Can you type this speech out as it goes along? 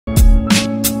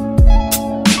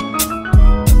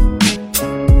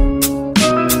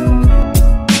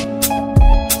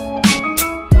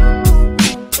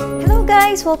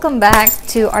guys, welcome back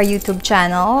to our YouTube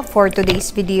channel. For today's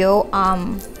video,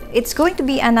 it's going to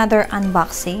be another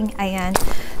unboxing. Ayan.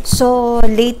 So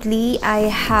lately I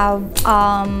have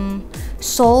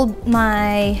sold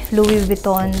my Louis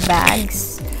Vuitton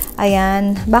bags.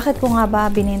 Ayan. Bakit ko nga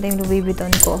ba binenta yung Louis Vuitton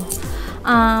ko?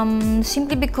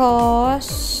 Simply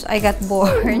because I got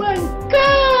bored. Oh my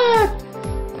God!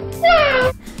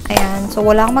 Ayan. So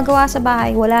wala akong magawa sa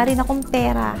bahay. Wala rin akong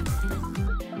pera.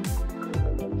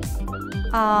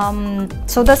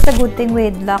 So that's the good thing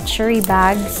with luxury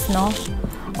bags, no?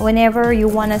 Whenever you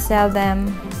wanna sell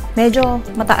them, medyo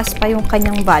mataas pa yung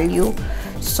kanyang value.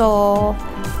 So,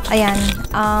 ayan,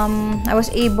 I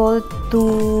was able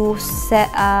to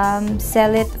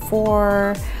sell it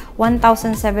for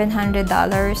 $1,700.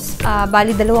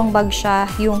 Bali, dalawang bag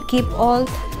siya. Yung Keep All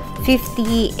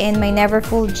 50 and my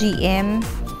Neverfull GM.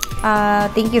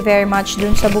 Thank you very much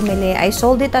dun sa bumili. I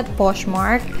sold it at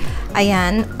Poshmark.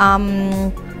 Ayan,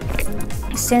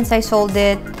 since I sold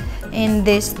it in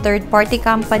this third-party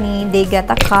company, they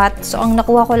get a cut. So, ang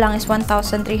nakuha ko lang is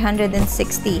 1,360.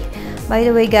 By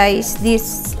the way, guys,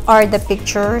 these are the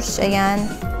pictures. Ayan,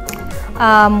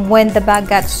 when the bag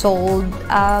got sold,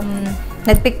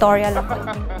 nag-pictorial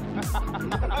ako.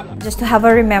 Just to have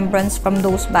a remembrance from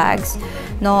those bags.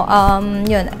 No,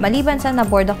 yun, maliban sa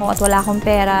na-bored ako at wala akong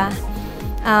pera,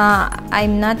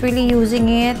 I'm not really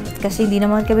using it kasi hindi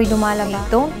naman kami lumalabas.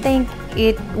 I don't think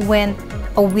it went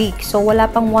a week. So, wala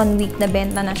pang 1 week na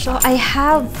benta na siya. So, I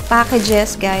have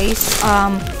packages, guys.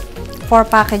 4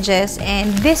 packages.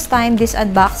 And this time, this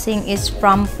unboxing is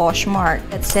from Poshmark.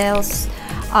 It sells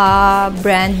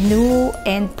brand new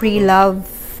and pre-loved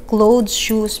clothes,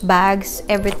 shoes, bags,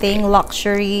 everything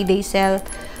luxury. They sell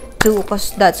too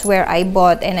because that's where I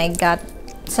bought and I got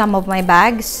some of my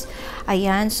bags.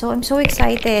 Ayan, so I'm so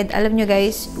excited. Alam nyo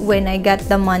guys, when I got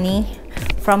the money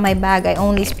from my bag, I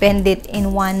only spend it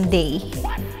in 1 day.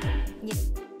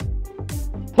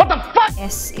 What the fuck?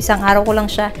 Yes, isang araw ko lang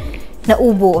siya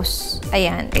naubos.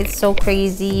 Ayan, it's so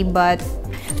crazy, but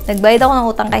nagbayad ako ng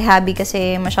utang kay Habi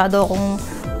kasi masyado akong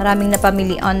maraming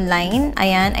napamili online.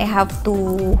 Ayan, I have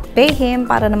to pay him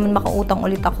para naman makautang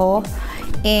ulit ako.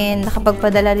 And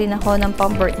nakapagpadala rin ako ng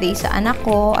pang-birthday sa anak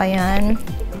ko. Ayan.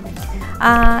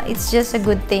 It's just a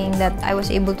good thing that I was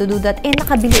able to do that. And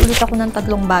nakabili ulit ako ng 3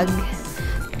 bag.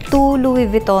 2 Louis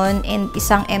Vuitton and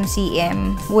isang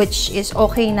MCM, which is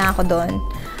okay na ako doon.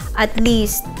 At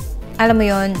least, alam mo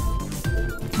yon,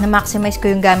 na-maximize ko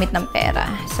yung gamit ng pera.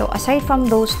 So, aside from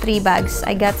those 3 bags,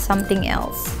 I got something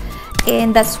else.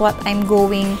 And that's what I'm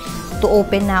going to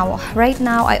open now. Right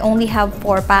now, I only have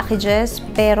 4 packages,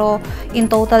 pero in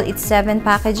total, it's 7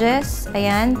 packages.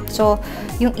 Ayan. So,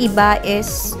 yung iba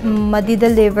is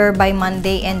madi-deliver by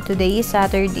Monday and today is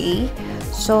Saturday.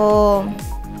 So,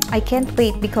 I can't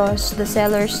wait because the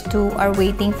sellers too are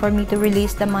waiting for me to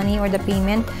release the money or the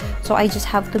payment. So, I just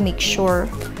have to make sure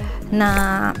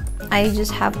na I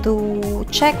just have to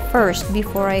check first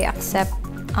before I accept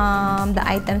the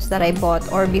items that I bought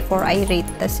or before I rate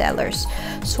the sellers.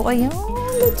 So, ayan,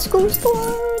 let's go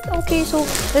start. Okay, so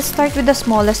let's start with the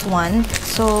smallest one.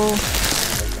 So,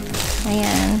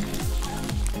 ayan.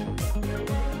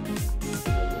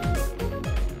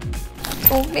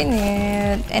 Open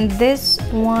it. And this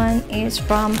one is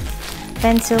from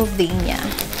Pennsylvania.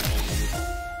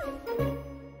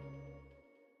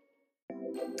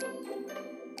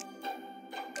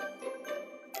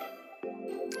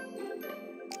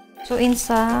 So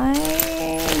inside,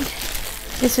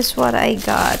 this is what I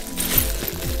got.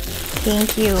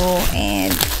 Thank you.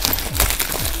 And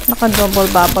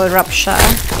naka-double bubble wrap siya.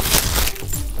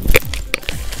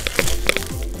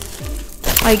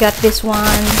 I got this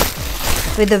one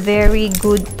with a very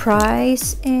good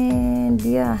price. And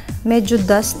yeah, medyo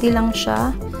dusty lang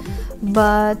siya.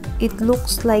 But it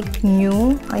looks like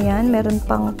new. Ayan, meron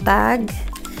pang tag.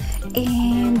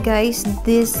 And guys,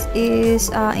 this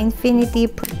is Infinity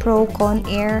Pro Con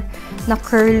Air na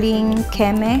curling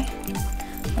keme.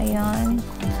 Ayan.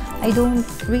 I don't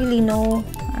really know.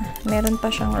 Meron pa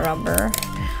siyang rubber.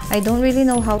 I don't really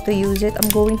know how to use it.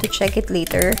 I'm going to check it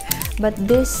later. But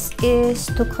this is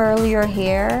to curl your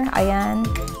hair. Ayan.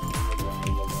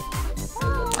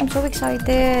 I'm so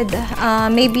excited.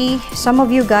 Maybe some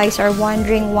of you guys are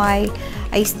wondering why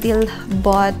I still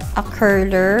bought a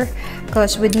curler.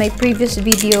 Because with my previous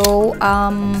video,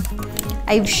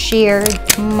 I've shared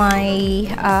my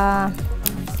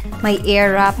my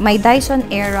air wrap, my Dyson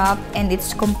air wrap, and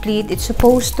it's complete. It's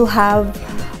supposed to have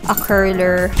a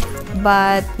curler,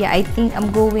 but yeah, I think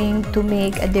I'm going to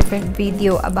make a different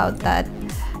video about that.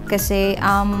 Kasi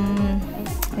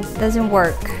it doesn't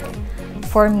work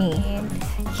for me.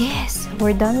 Yes,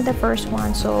 we're done with the first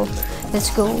one. So Let's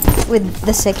go with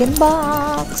the second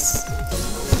box.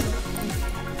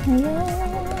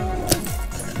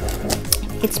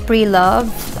 It's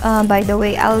pre-loved. By the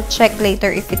way, I'll check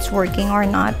later if it's working or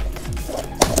not.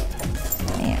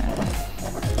 Ayan.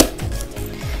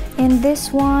 And this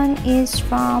one is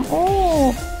from,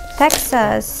 oh,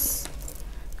 Texas.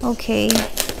 Okay.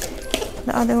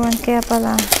 The other one, kaya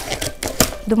pala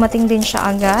dumating din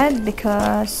siya agad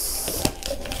because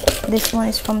this one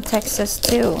is from Texas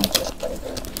too.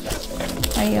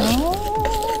 Ayun.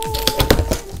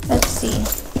 Let's see.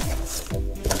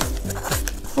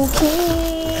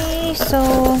 Okay, so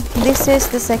this is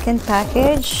the second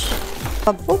package.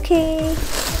 Okay,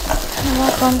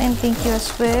 welcome and thank you as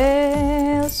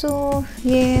well. So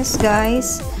yes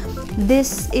guys,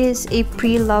 this is a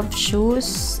pre-loved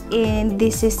shoes and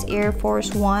this is Air Force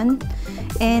One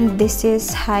and this is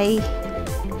high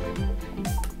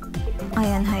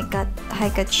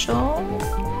cut show.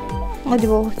 Oh,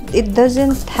 diba? It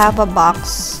doesn't have a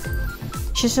box.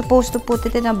 She's supposed to put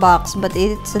it in a box, but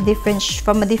it's a different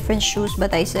from a different shoes.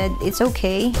 But I said it's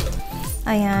okay.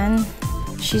 Ayan,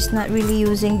 she's not really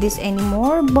using this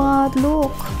anymore. But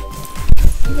look,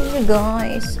 hey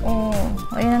guys, oh,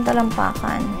 ayan ang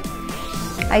talampakan.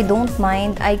 I don't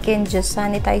mind. I can just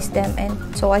sanitize them and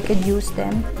so I could use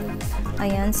them.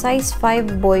 Ayan, size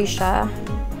 5 boy siya.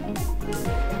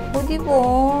 Oh,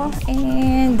 diba?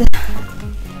 And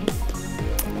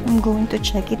I'm going to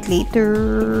check it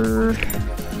later.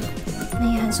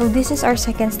 Ayan, so this is our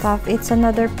second stuff. It's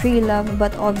another pre-love,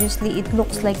 but obviously it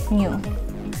looks like new.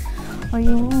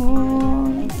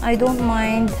 Ayun. I don't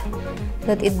mind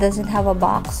that it doesn't have a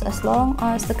box as long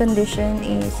as the condition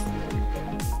is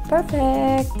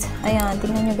perfect. Ayan,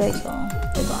 tingnan nyo guys. Oh,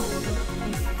 diba?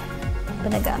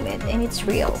 Panagamit. And it's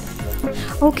real.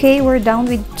 Okay, we're down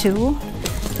with 2.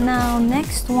 Now,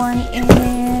 next one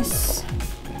is...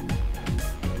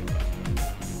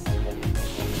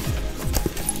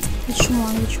 Which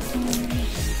one?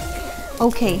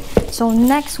 Okay, so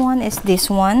next one is this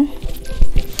one.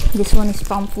 This one is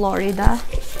from Florida.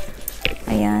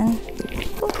 Ayan.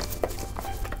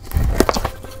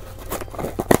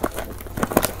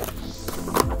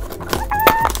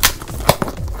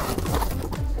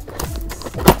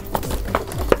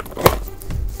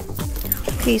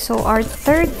 Okay, so our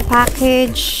third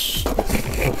package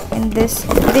in this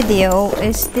video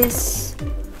is this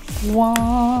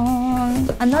one.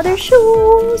 Another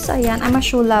shoes. Ayan, I'm a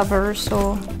shoe lover,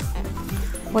 so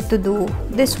what to do?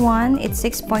 This one, it's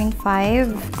 6.5.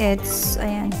 It's,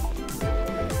 ayan,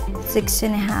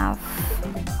 6.5.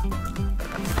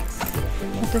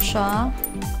 Ito siya.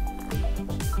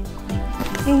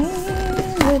 And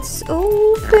let's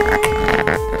open.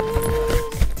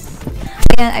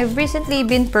 Ayan, I've recently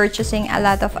been purchasing a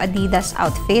lot of Adidas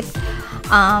outfit.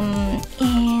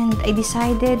 And I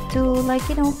decided to, like,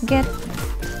 you know, get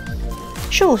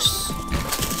shoes.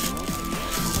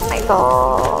 Oh my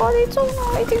god, it's so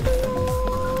nice.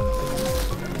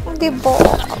 Diba?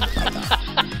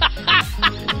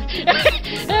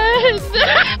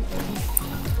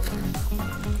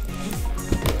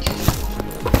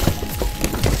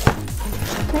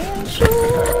 Ayan,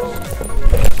 shoes.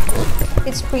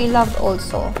 It's pre-loved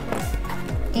also.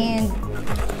 And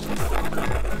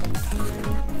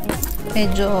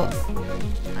medyo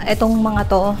etong mga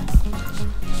to,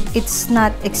 it's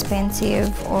not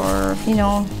expensive or, you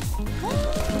know,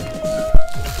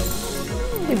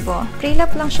 diba?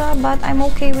 Pre-love lang siya, but I'm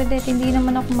okay with it. Hindi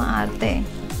naman ako maarte.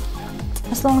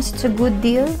 As long as it's a good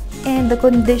deal and the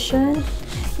condition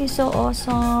is so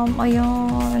awesome.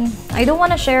 Ayun. I don't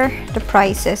wanna share the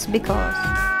prices because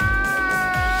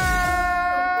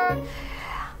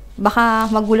baka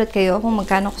magulat kayo kung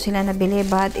magkano ko sila nabili,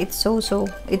 but it's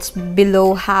it's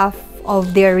below half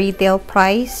of their retail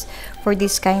price for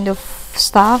this kind of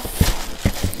stuff.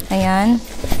 Ayan.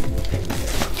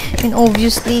 And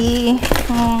obviously,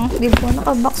 di ba,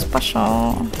 naka-box pa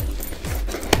siya.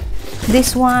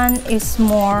 This one is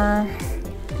more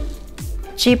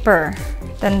cheaper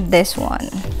than this one,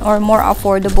 or more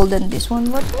affordable than this one,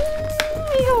 but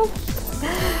I hope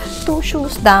 2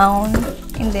 shoes down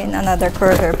and then another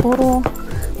further. Puro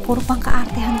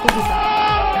pang-kaartehan ko, diba?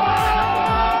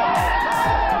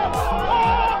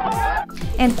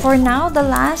 And for now, the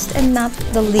last and not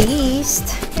the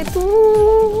least,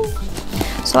 ito.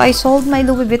 So I sold my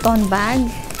Louis Vuitton bag.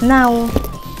 Now,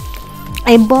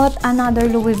 I bought another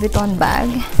Louis Vuitton bag.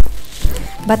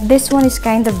 But this one is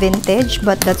kind of vintage,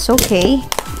 but that's okay.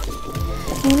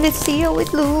 And let's see how it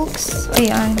looks.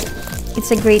 Ayan. It's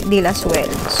a great deal as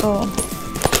well. So,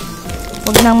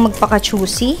 huwag nang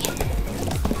magpaka-choosy.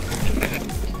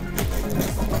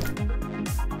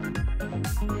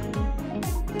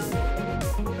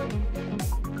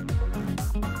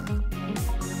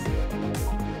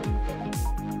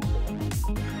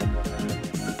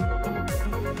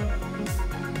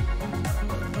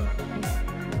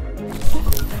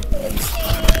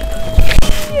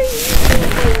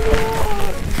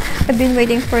 I've been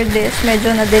waiting for this.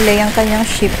 Medyo na-delay ang kanyang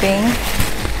shipping.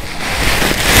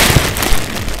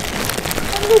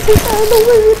 And this is our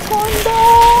Louis Vuitton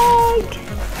bag!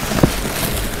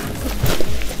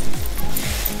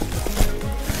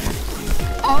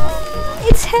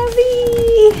 It's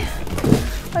heavy!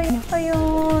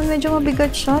 Ayun, medyo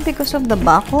mabigat siya because of the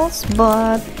buckles,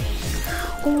 but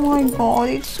oh my god,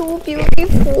 it's so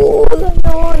beautiful!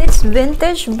 Ayun, it's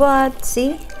vintage, but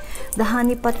see? The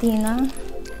honey patina.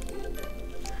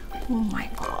 Oh my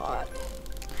god.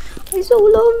 I so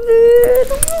love it!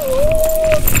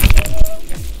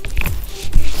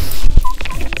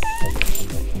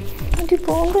 Oh,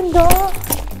 diba? Ang ganda!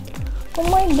 Oh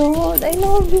my god, I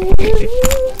love it!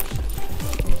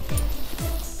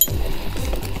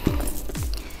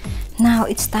 Now,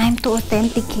 it's time to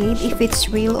authenticate if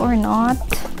it's real or not.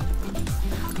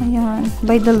 Ayan.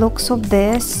 By the looks of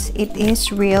this, it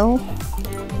is real.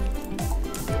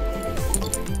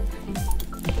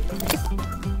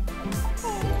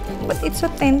 But it's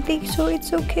authentic, so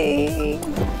it's okay.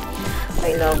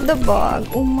 I love the bag.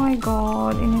 Oh my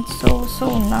god. And it's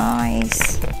so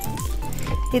nice.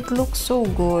 It looks so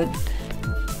good.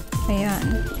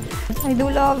 Ayan. I do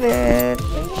love it.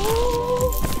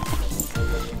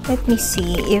 Let me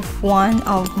see if one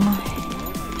of my...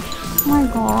 Oh my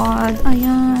god.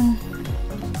 Ayan.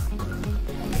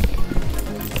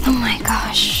 Oh my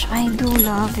gosh. I do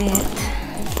love it.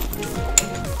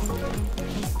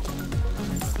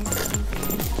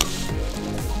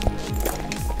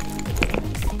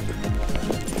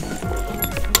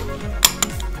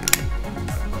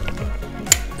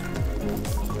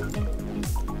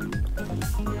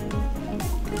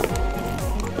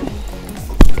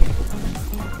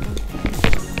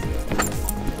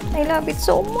 I love it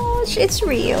so much. It's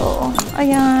real.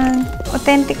 Ayan.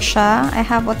 Authentic siya. I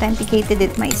have authenticated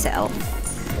it myself.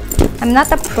 I'm not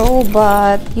a pro,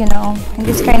 but, you know, in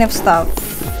this kind of stuff,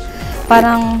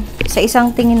 parang sa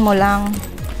isang tingin mo lang,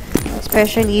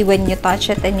 especially when you touch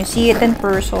it and you see it in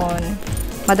person,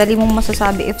 madali mong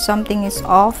masasabi if something is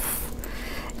off.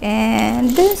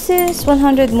 And this is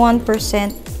 101%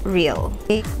 real.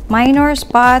 Okay. Minor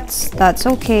spots, that's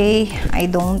okay.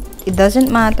 It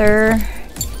doesn't matter.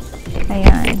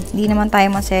 Ayan. Hindi naman tayo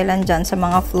maselan dyan sa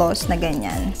mga flaws na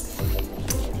ganyan.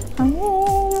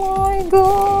 Oh my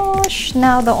gosh!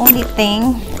 Now, the only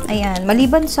thing, ayan,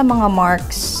 maliban sa mga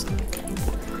marks,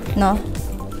 no?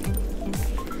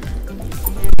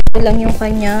 Ito lang yung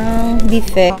kanyang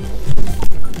defect.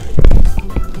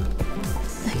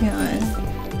 Ayan.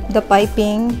 The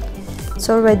piping,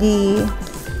 it's already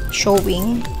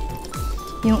showing.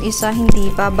 Yung isa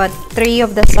hindi pa, but 3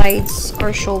 of the sides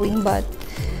are showing, but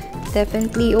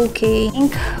definitely okay. I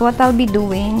think what I'll be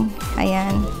doing,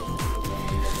 ayan,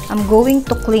 I'm going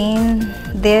to clean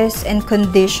this and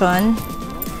condition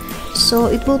so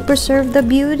it will preserve the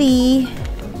beauty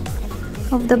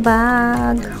of the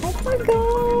bag. Oh my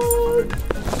god!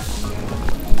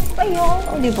 Ayun,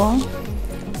 oh, diba?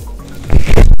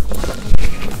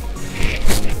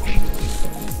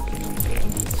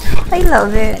 I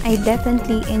love it. I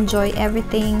definitely enjoy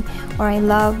everything, or I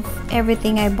love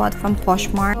everything I bought from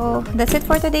Poshmark. So that's it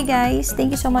for today, guys.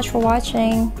 Thank you so much for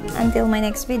watching. Until my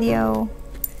next video.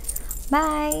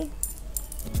 Bye!